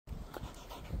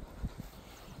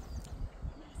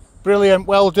Brilliant,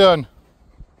 well done.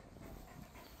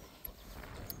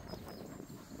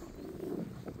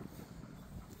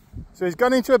 So he's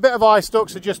gone into a bit of eye stuck,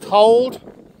 so just hold.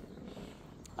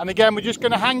 And again, we're just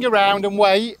going to hang around and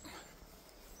wait.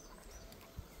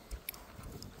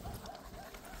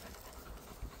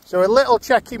 So a little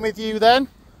check-in with you then.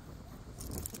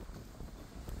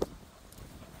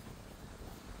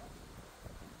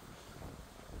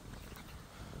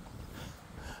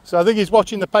 So I think he's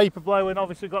watching the paper blow, and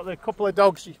obviously got a couple of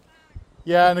dogs.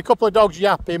 Yeah, and a couple of dogs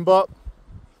yapping, but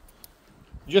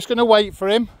just going to wait for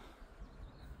him.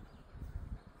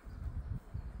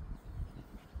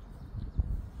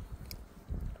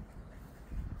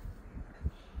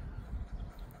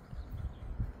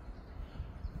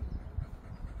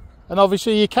 And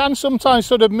obviously you can sometimes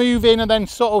sort of move in and then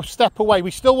sort of step away.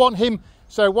 We still want him,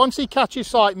 so once he catches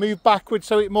sight, move backwards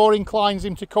so it more inclines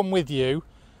him to come with you.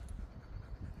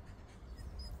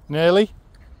 Nearly.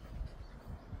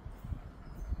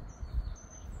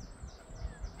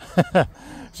 So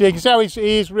you can see how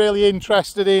he is really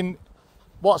interested in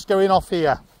what's going off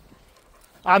here.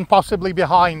 And possibly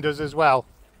behind us as well.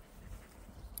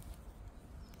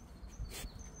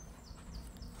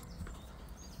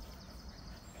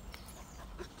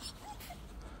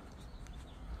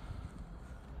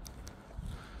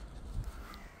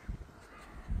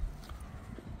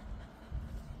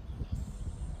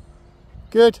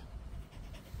 Good.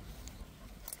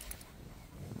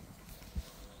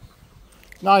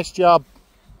 Nice job.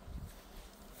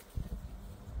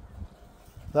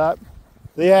 That.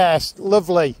 Yes,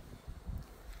 lovely.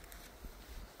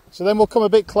 So then we'll come a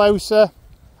bit closer.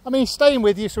 I mean, he's staying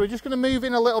with you, so we're just going to move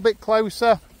in a little bit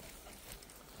closer.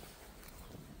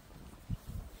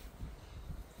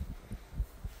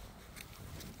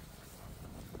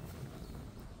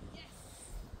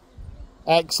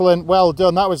 Excellent, well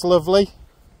done, that was lovely.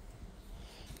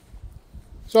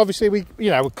 So obviously we,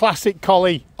 a classic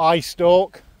collie eye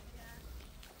stalk.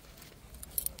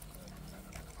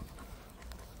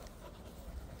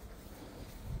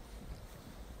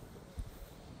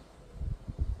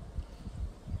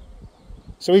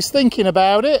 So he's thinking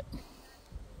about it.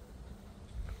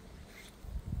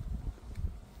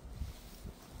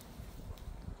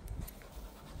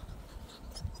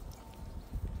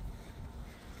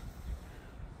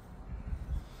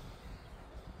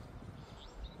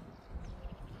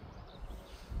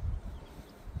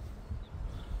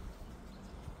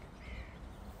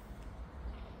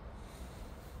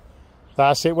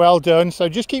 That's it, well done. So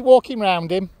just keep walking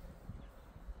round him.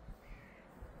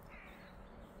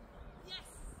 Yes.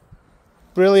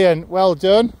 Brilliant, well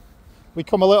done. We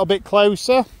come a little bit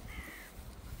closer.